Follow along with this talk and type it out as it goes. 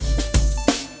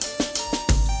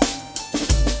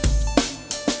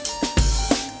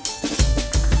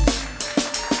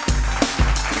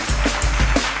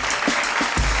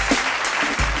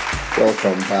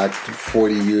back to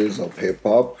 40 years of hip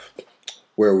hop,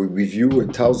 where we review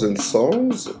 1,000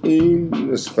 songs in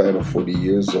the span of 40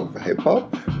 years of hip hop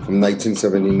from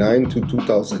 1979 to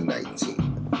 2019.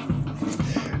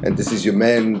 And this is your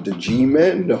man, the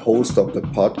G-Man, the host of the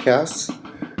podcast.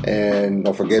 And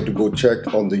don't forget to go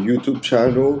check on the YouTube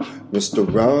channel, Mr.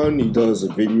 Ron. He does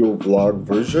a video vlog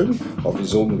version of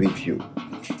his own review.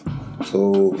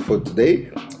 So for today,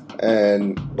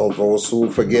 and don't also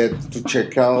forget to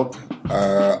check out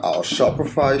our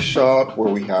Shopify shop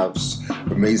where we have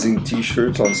amazing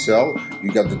t-shirts on sale.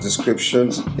 You got the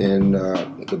descriptions in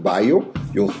the bio,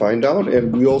 you'll find out.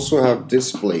 And we also have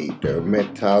displayed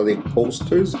metallic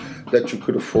posters that you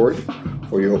could afford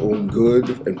for your own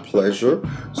good and pleasure.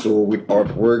 So with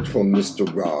artwork from Mr.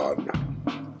 Ron.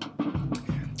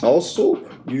 Also,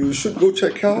 you should go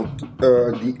check out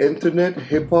the Internet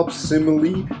Hip Hop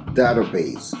Simile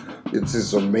Database. It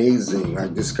is amazing. I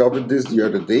discovered this the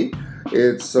other day.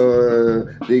 It's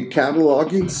they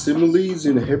cataloging similes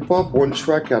in hip hop one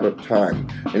track at a time,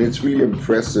 and it's really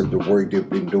impressive the work they've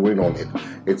been doing on it.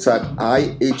 It's at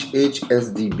ihhsdb.com.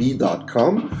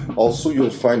 Also, you'll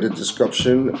find a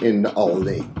description in our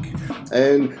link.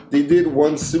 And they did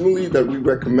one simile that we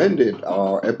recommended,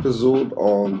 our episode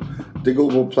on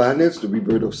Diggable Planets, the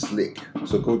rebirth of Slick.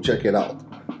 So go check it out.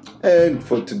 And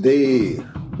for today,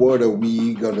 what are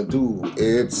we gonna do?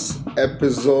 It's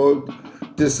episode.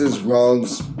 This is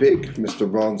Ron's pick, Mr.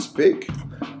 Ron's pick,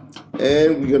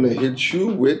 and we're gonna hit you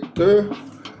with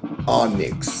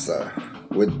Onyx,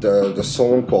 with the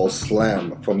song called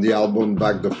Slam from the album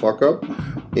Back the Fuck Up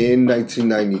in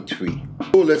 1993.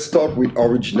 So let's start with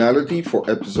originality for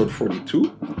episode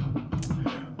 42.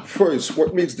 First,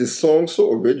 what makes this song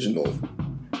so original?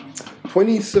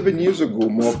 27 years ago,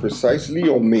 more precisely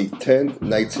on May 10th,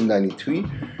 1993,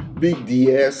 Big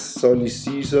DS, Sonny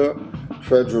Caesar,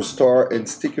 Fredro Starr, and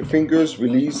Sticky Fingers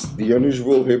released the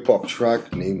unusual hip-hop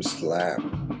track named Slam.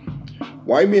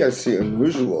 Why may I say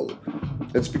unusual?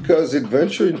 It's because it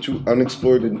ventured into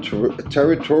unexplored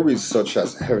territories such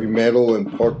as heavy metal and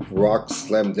punk rock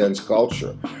slam dance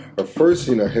culture, a first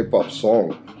in a hip-hop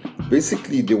song.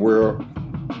 Basically, they were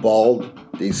bald,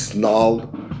 they snarled,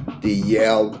 they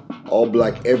yelled, all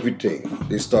black everything.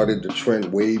 They started the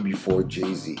trend way before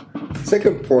Jay-Z.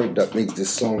 Second point that makes this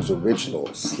song's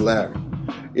original, Slam.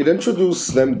 It introduced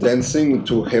slam dancing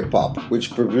into hip-hop,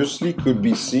 which previously could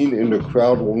be seen in the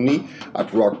crowd only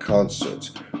at rock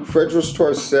concerts. Fredro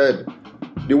Starr said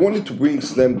they wanted to bring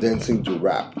slam dancing to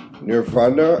rap.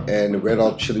 Nirvana and Red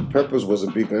Hot Chili Peppers was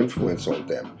a big influence on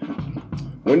them.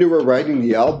 When they were writing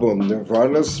the album,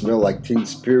 Nirvana's Smell Like Teen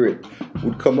Spirit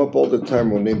would come up all the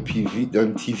time on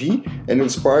MTV and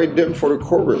inspired them for the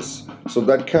chorus. So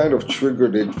that kind of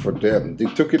triggered it for them. They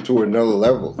took it to another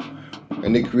level.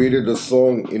 And they created a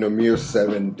song in a mere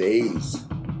 7 days.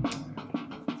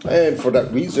 And for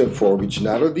that reason, for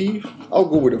originality, I'll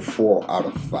go with a 4 out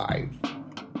of 5.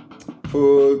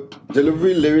 For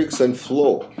delivery, lyrics, and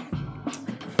flow.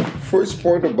 First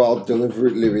point about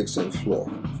delivery, lyrics, and flow.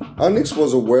 Onyx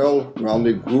was a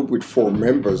well-rounded group with 4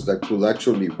 members that could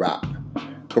actually rap,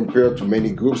 compared to many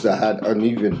groups that had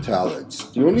uneven talents.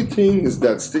 The only thing is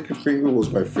that Sticky Finger was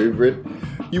my favorite.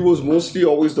 He was mostly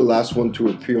always the last one to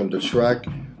appear on the track,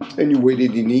 and you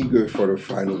waited in eager for the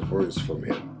final verse from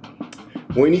him.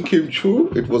 When he came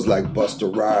through, it was like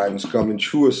Busta Rhymes coming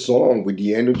through a song with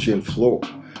the energy and flow.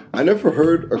 I never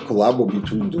heard a collabo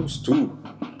between those two.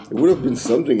 It would have been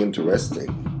something interesting.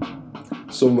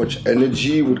 So much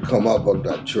energy would come up on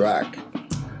that track.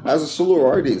 As a solo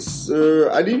artist,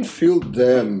 I didn't feel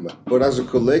them, but as a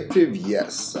collective,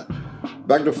 yes.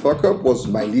 Back the Fuck Up was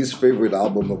my least favorite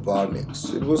album of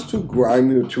Onyx. It was too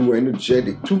grimy or too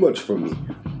energetic, too much for me.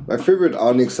 My favorite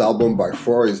Onyx album by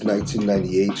far is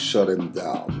 1998's Shut 'Em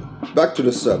Down. Back to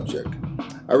the subject.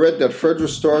 I read that Fredro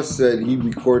Starr said he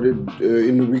recorded,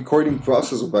 in the recording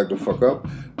process of Back the Fuck Up,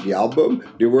 the album,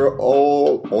 they were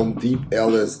all on deep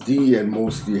LSD and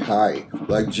mostly high,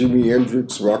 like Jimi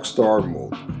Hendrix rockstar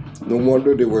mode. No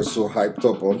wonder they were so hyped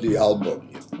up on the album.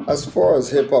 As far as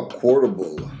hip-hop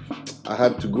quotable, I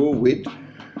had to go with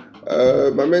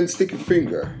my man Sticky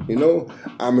Finger. You know,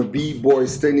 I'm a b-boy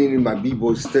standing in my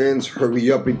b-boy stance. Hurry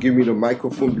up and give me the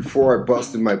microphone before I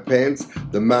bust in my pants.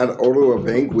 The mad odor of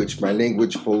anguish, my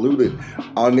language polluted.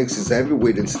 Onyx is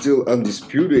heavyweight and still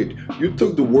undisputed. You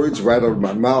took the words right out of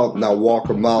my mouth. Now walk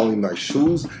a mile in my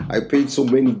shoes. I paid so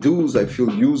many dues. I feel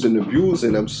used and abused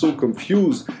and I'm so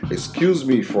confused. Excuse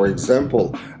me, for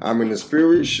example, I'm an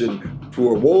inspiration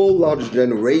to a whole large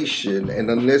generation, and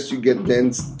unless you get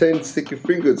 10 sticky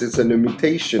fingers, it's an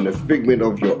imitation, a figment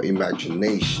of your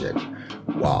imagination.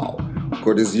 Wow.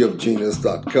 Courtesy of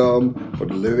Genius.com for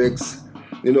the lyrics.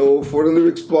 For the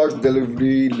lyrics plot,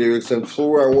 delivery, lyrics, and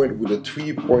flow, I went with a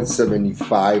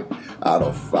 3.75 out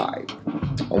of 5.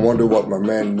 I wonder what my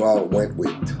man Mal went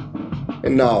with.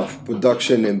 And now,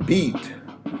 production and beat.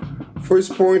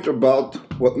 First point about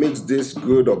what makes this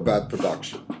good or bad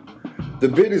production. The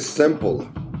beat is simple,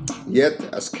 yet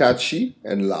as catchy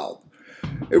and loud.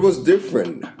 It was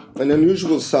different, an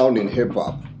unusual sound in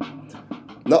hip-hop.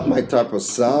 Not my type of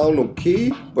sound,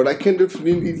 okay, but I can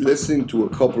definitely listen to a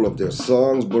couple of their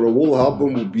songs, but a whole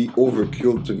album would be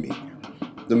overkill to me.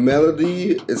 The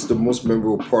melody is the most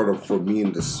memorable part for me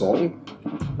in this song.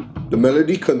 The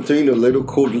melody contained a little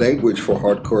code language for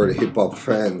hardcore hip-hop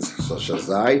fans, such as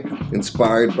I,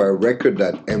 inspired by a record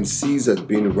that MCs had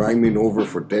been rhyming over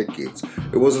for decades.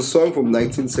 It was a song from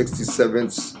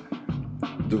 1967's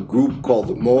the group called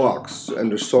the Mohawks,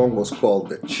 and the song was called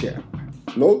The Champ.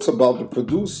 Notes about the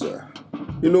producer.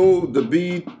 The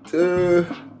beat,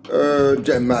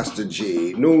 Jam Master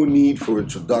Jay. No need for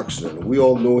introduction. We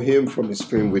all know him from his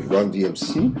fame with Run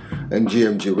DMC and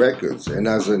JMG Records, and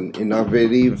as an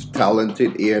innovative,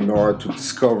 talented A&R to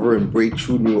discover and break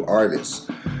through new artists.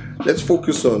 Let's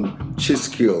focus on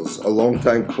Chiskills, a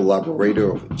longtime collaborator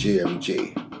of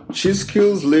JMJ.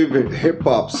 Chiskills lived in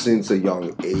hip-hop since a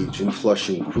young age in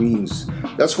Flushing, Queens.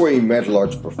 That's where he met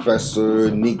Large Professor,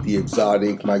 Nick the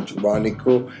Exotic, Mike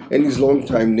Geronico, and his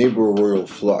longtime neighbor Royal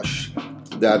Flush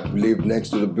that lived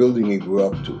next to the building he grew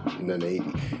up to in the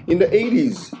 80s. In the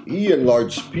 80s, he and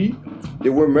Large P, they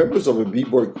were members of a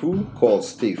b-boy crew called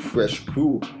Stay Fresh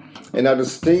Crew, and he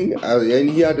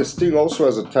had a sting also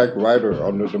as a tag writer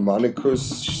under the moniker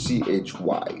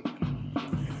CHY.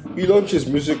 He launched his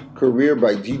music career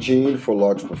by DJing for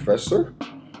Large Professor.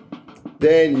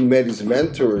 Then he met his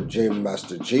mentor, Jam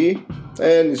Master Jay,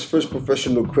 and his first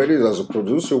professional credit as a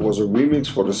producer was a remix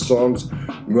for the songs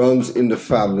Runs in the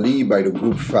Family by the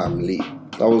group Family.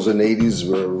 That was an 80s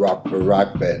rap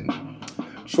band.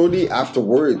 Shortly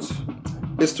afterwards,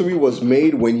 history was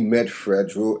made when he met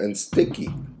Fredro and Sticky.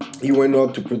 He went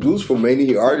on to produce for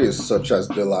many artists such as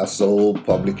De La Soul,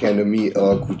 Public Enemy,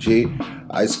 LL Cool J,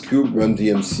 Ice Cube, Run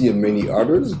DMC, and many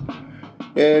others.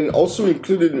 And also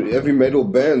included heavy metal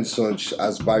bands such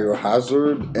as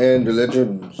Biohazard and the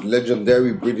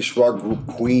legendary British rock group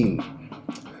Queen.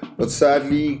 But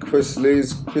sadly, Chris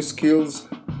Kills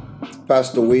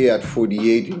passed away at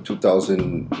 48 in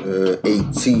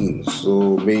 2018.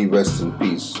 So may he rest in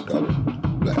peace. God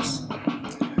bless.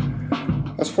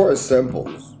 As far as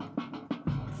samples,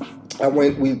 I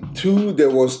went with there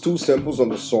was two samples on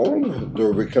the song, the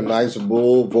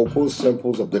recognizable vocal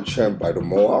samples of The Champ by the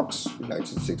Mohawks,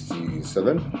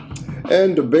 1967,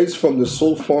 and the bass from the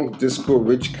soul funk disco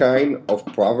Rich Kind of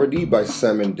Poverty by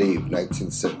Sam and Dave,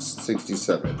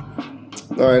 1967.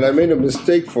 Alright, I made a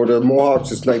mistake for the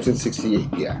Mohawks, it's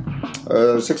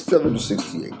 1968, 67 to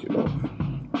 68,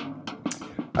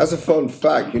 As a fun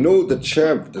fact, The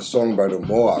Champ, the song by the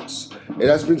Mohawks, it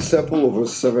has been sampled over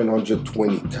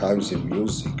 720 times in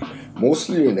music,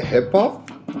 mostly in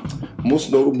hip-hop.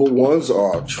 Most notable ones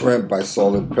are Tramp by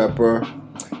Salt-N-Pepa,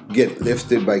 Get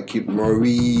Lifted by Kid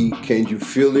Murray, Can You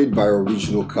Feel It by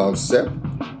Original Concept,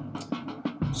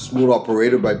 Smooth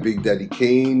Operator by Big Daddy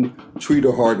Kane, Treat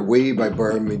the Hard Way by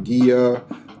Byron Medea,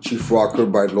 Chief Rocker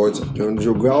by Lords of the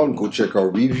Underground. Go check our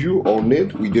review on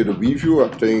it. We did a review, I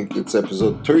think it's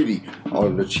episode 30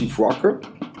 on the Chief Rocker.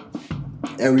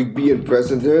 Eric B. and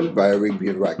President by Eric B.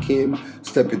 and Rakim.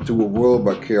 Step Into a World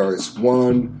by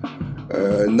KRS-One.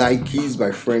 Nikes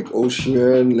by Frank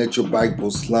Ocean. Let Your Bike Go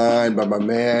Slide by my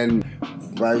man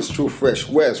Maestro Fresh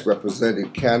West representing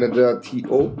Canada,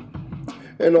 T.O.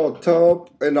 And our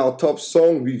top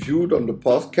song reviewed on the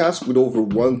podcast with over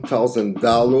 1,000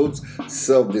 downloads,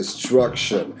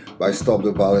 Self-Destruction by Stop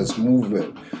the Violence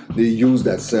Movement. They use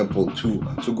that sample too.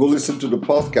 So go listen to the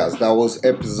podcast. That was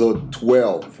episode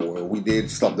 12 where we did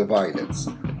Stop the Violence.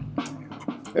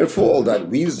 And for all that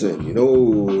reason,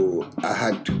 I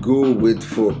had to go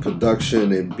for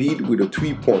production and beat with a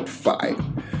 3.5.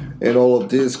 And all of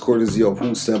this courtesy of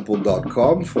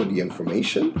whosample.com for the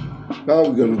information. Now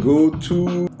we're going to go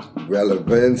to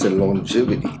relevance and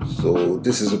longevity. So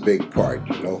this is a big part,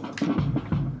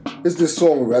 Is this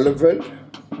song relevant?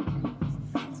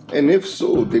 And if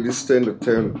so, did it stand the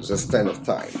test of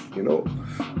time,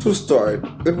 To start,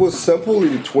 it was sampled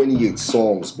in 28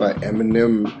 songs by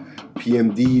Eminem,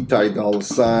 PMD, Ty Dolla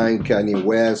 $ign, Kanye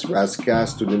West,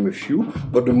 Razzcast, to name a few,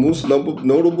 but the most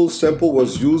notable sample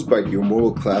was used by the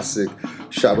immortal classic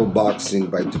Shadowboxing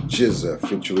by The Jizza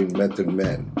featuring Method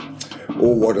Man.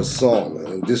 Oh, what a song,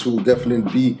 and this will definitely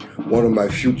be one of my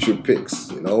future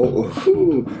picks,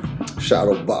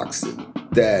 Shadowboxing.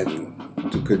 Then,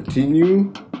 to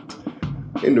continue,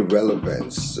 in the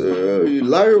relevance.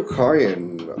 Lyra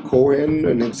Cohen,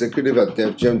 an executive at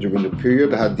Def Jam during the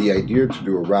period, had the idea to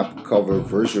do a rap cover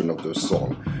version of the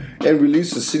song and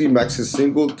released a CD Maxi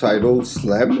single titled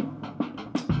Slam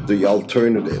The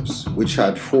Alternatives, which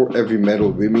had 4 heavy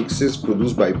metal remixes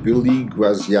produced by Billy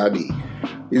Graziati.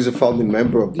 He's a founding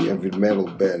member of the heavy metal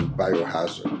band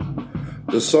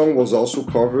Biohazard. The song was also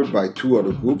covered by 2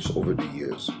 other groups over the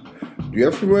years. The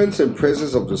influence and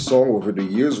presence of the song over the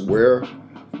years were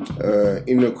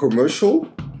in a commercial.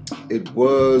 It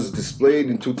was displayed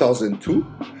in 2002.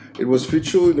 It was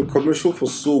featured in a commercial for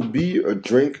Soul B, a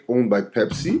drink owned by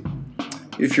Pepsi.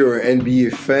 If you're an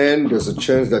NBA fan, there's a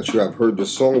chance that you have heard the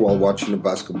song while watching a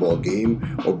basketball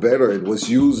game, or better, it was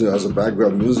used as a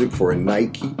background music for a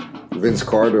Nike Vince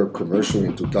Carter commercial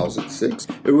in 2006.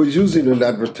 It was used in an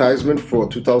advertisement for a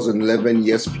 2011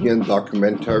 ESPN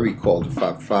documentary called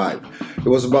Fab Five. It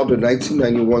was about the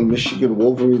 1991 Michigan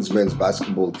Wolverines men's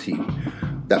basketball team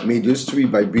that made history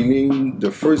by being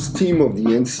the first team of the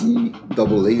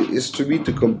NCAA history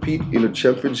to compete in a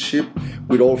championship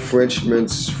with all freshman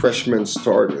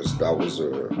starters. That was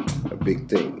a big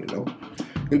thing, you know.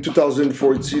 In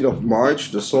 2014 of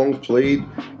March, the song played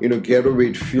in a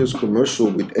Gatorade Fierce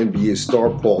commercial with NBA star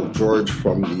Paul George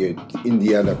from the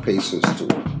Indiana Pacers tour.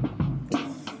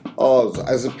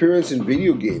 As appearance in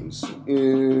video games,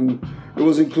 it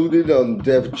was included on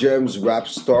Def Jam's Rap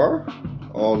Star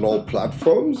on all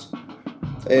platforms.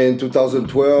 In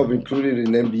 2012, included in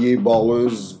NBA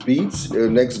Ballers Beats,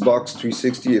 an Xbox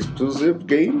 360 exclusive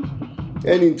game.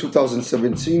 And in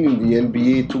 2017, in the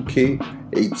NBA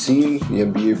 2K18, the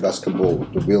NBA basketball,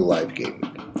 the real life game.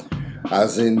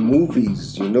 As in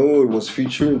movies, you know, it was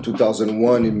featured in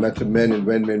 2001 in Method Man and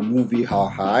Redman movie How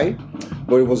High,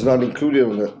 but it was not included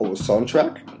on the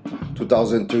soundtrack.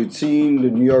 2013, the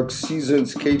New York Season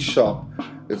Skate Shop.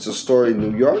 It's a store in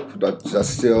New York that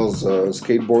sells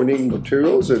skateboarding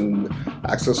materials and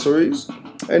accessories.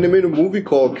 And they made a movie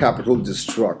called Capital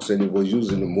Destructs, and it was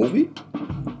used in the movie.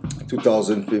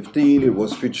 2015, it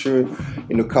was featured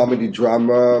in a comedy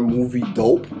drama movie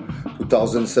Dope.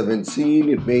 2017,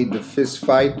 it made the Fist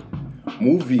Fight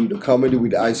movie, the comedy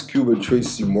with Ice Cube and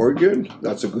Tracy Morgan.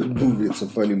 That's a good movie, it's a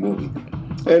funny movie.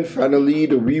 And finally,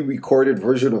 the re-recorded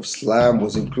version of Slam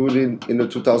was included in the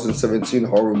 2017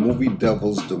 horror movie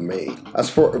Devil's Domain. As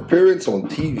for appearance on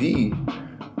TV,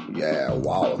 yeah,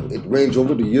 wow. It ranged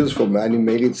over the years from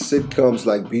animated sitcoms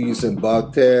like Beavis and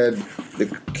Butthead, The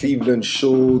Cleveland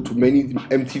Show, to many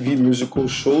MTV musical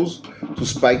shows, to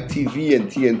Spike TV and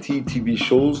TNT TV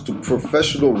shows, to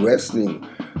professional wrestling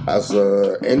as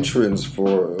entrance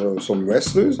for some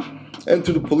wrestlers, and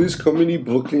to the police comedy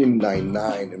Brooklyn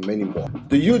Nine-Nine and many more.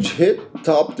 The huge hit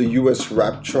topped the US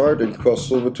rap chart and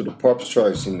crossed over to the pop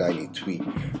charts in '93,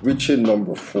 reaching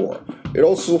number 4. It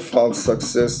also found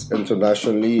success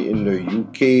internationally in the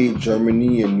UK,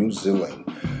 Germany, and New Zealand,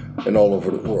 and all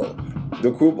over the world. The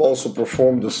group also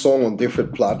performed the song on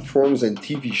different platforms and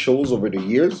TV shows over the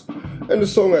years, and the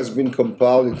song has been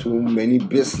compiled into many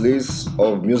best lists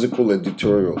of musical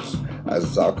editorials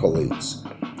as accolades.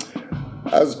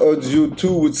 As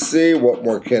Vol.02 would say, what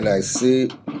more can I say?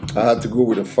 I had to go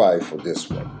with a 5 for this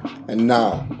one. And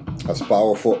now, as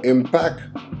powerful impact,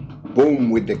 boom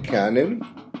with the cannon.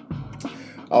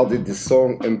 How did this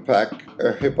song impact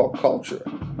hip-hop culture?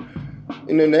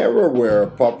 In an era where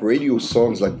pop radio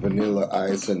songs like Vanilla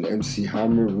Ice and MC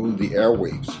Hammer ruled the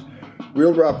airwaves,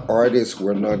 real rap artists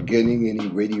were not getting any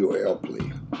radio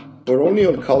airplay, but only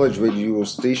on college radio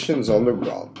stations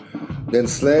underground. Then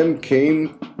Slam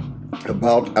came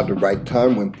about at the right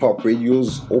time when pop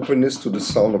radio's openness to the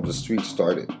sound of the street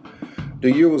started.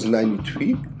 The year was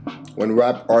 '93, when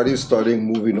rap artists started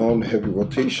moving on heavy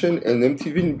rotation and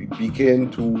MTV began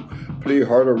to play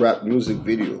harder rap music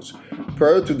videos.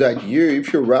 Prior to that year,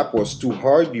 if your rap was too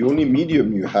hard, the only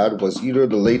medium you had was either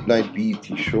the late night BET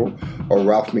show or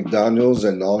Ralph McDaniel's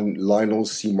and Lionel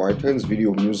C. Martin's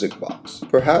video music box.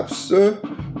 Perhaps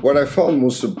what I found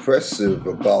most impressive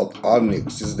about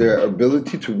Onyx is their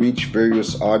ability to reach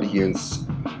various audiences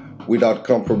without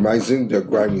compromising their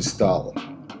grimy style.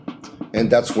 And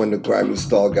that's when the grimy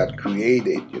style got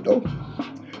created, you know.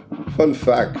 Fun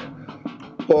fact,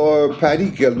 for Patty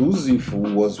Galuzzi,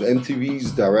 who was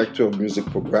MTV's director of music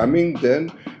programming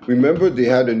then, remember they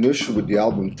had an issue with the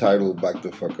album title Back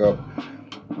the Fuck Up.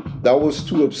 That was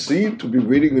too obscene to be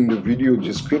reading in the video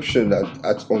description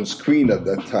on screen at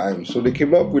that time. So they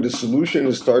came up with a solution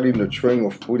and started the trend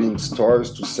of putting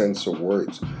stars to censor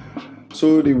words.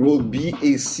 So they wrote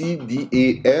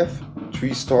BACDAF,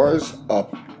 3 stars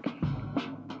up.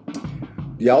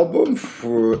 The album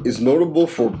is notable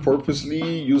for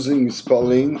purposely using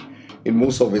misspelling in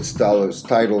most of its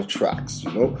title tracks,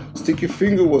 Sticky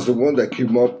Finger was the one that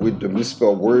came up with the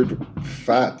misspelled word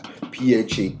fat,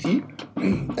 P-H-A-T,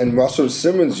 and Russell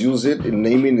Simmons used it in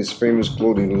naming his famous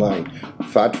clothing line,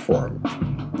 Fat Farm.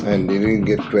 And they didn't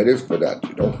get credit for that,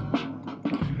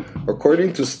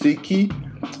 According to Sticky,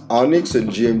 Onyx and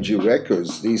GMG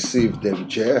Records, they saved Def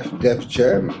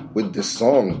Jam with this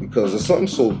song because the song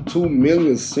sold 2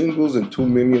 million singles and 2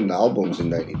 million albums in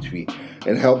 93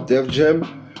 and helped Def Jam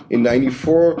in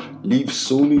 94 leave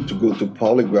Sony to go to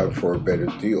Polygram for a better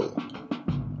deal.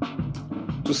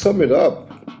 To sum it up,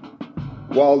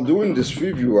 while doing this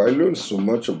review, I learned so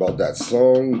much about that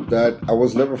song that I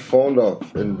was never fond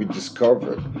of and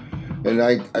rediscovered. And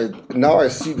now I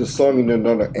see the song in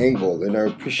another angle and I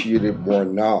appreciate it more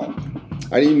now.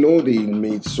 I didn't know they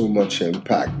made so much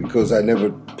impact because I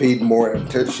never paid more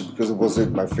attention because it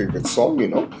wasn't my favorite song,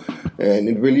 And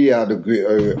it really had a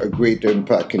great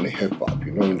impact in the hip-hop,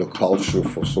 in the culture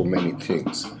for so many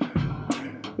things.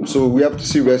 So we have to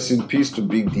say rest in peace to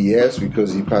Big DS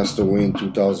because he passed away in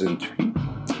 2003.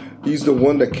 He's the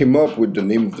one that came up with the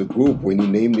name of the group when he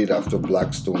named it after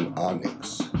Blackstone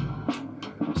Onyx.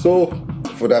 So,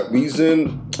 for that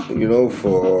reason,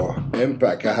 for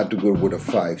impact, I had to go with a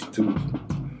 5 too.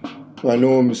 I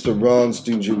know Mr. Ron,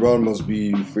 Stingy Ron must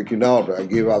be freaking out. I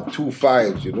gave out 2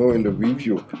 5s, in the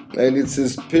review. And it's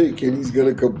his pick and he's going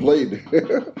to complain.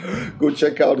 Go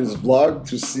check out his vlog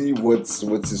to see what's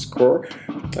his score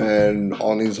and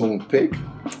on his own pick.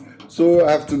 So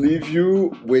I have to leave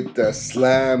you with the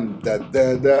slam, let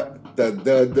the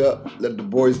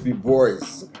boys be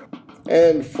boys.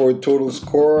 And for total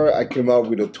score, I came out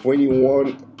with a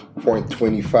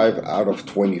 21.25 out of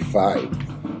 25.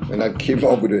 And I came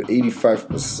out with an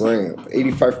 85%.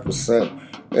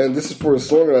 And this is for a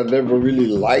song that I never really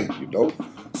liked,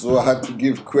 So I had to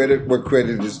give credit where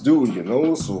credit is due,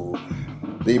 So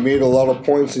they made a lot of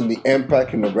points in the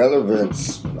impact and the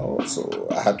relevance, So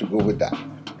I had to go with that.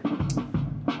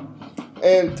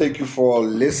 And thank you for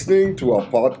listening to our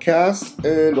podcast.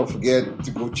 And don't forget to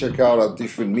go check out our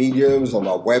different mediums on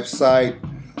our website,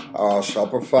 our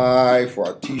Shopify, for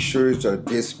our t-shirts, our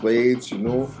displays,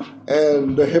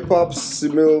 And the hip-hop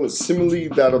simile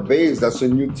database, that's a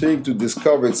new thing to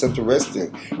discover. It's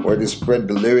interesting, where they spread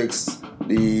the lyrics,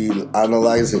 they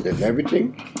analyze it and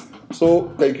everything. So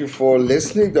thank you for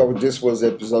listening. This was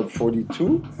episode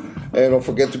 42. And don't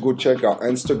forget to go check our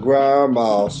Instagram,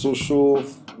 our social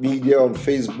media on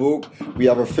Facebook. We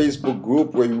have a Facebook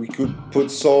group where we could put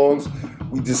songs.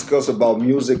 We discuss about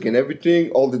music and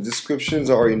everything. All the descriptions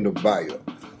are in the bio.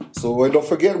 So, and don't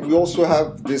forget, we also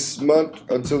have this month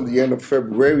until the end of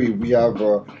February,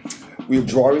 we're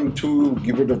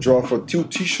giving a draw for 2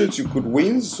 t-shirts you could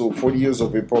win. So 40 years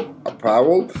of hip-hop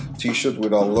apparel, t-shirt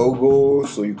with our logo,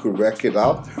 so you could wrap it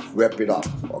up.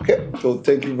 Okay, so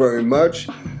thank you very much.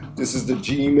 This is the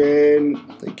G-Man,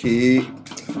 aka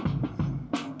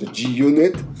the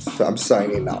G-Unit. I'm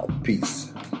signing out. Peace.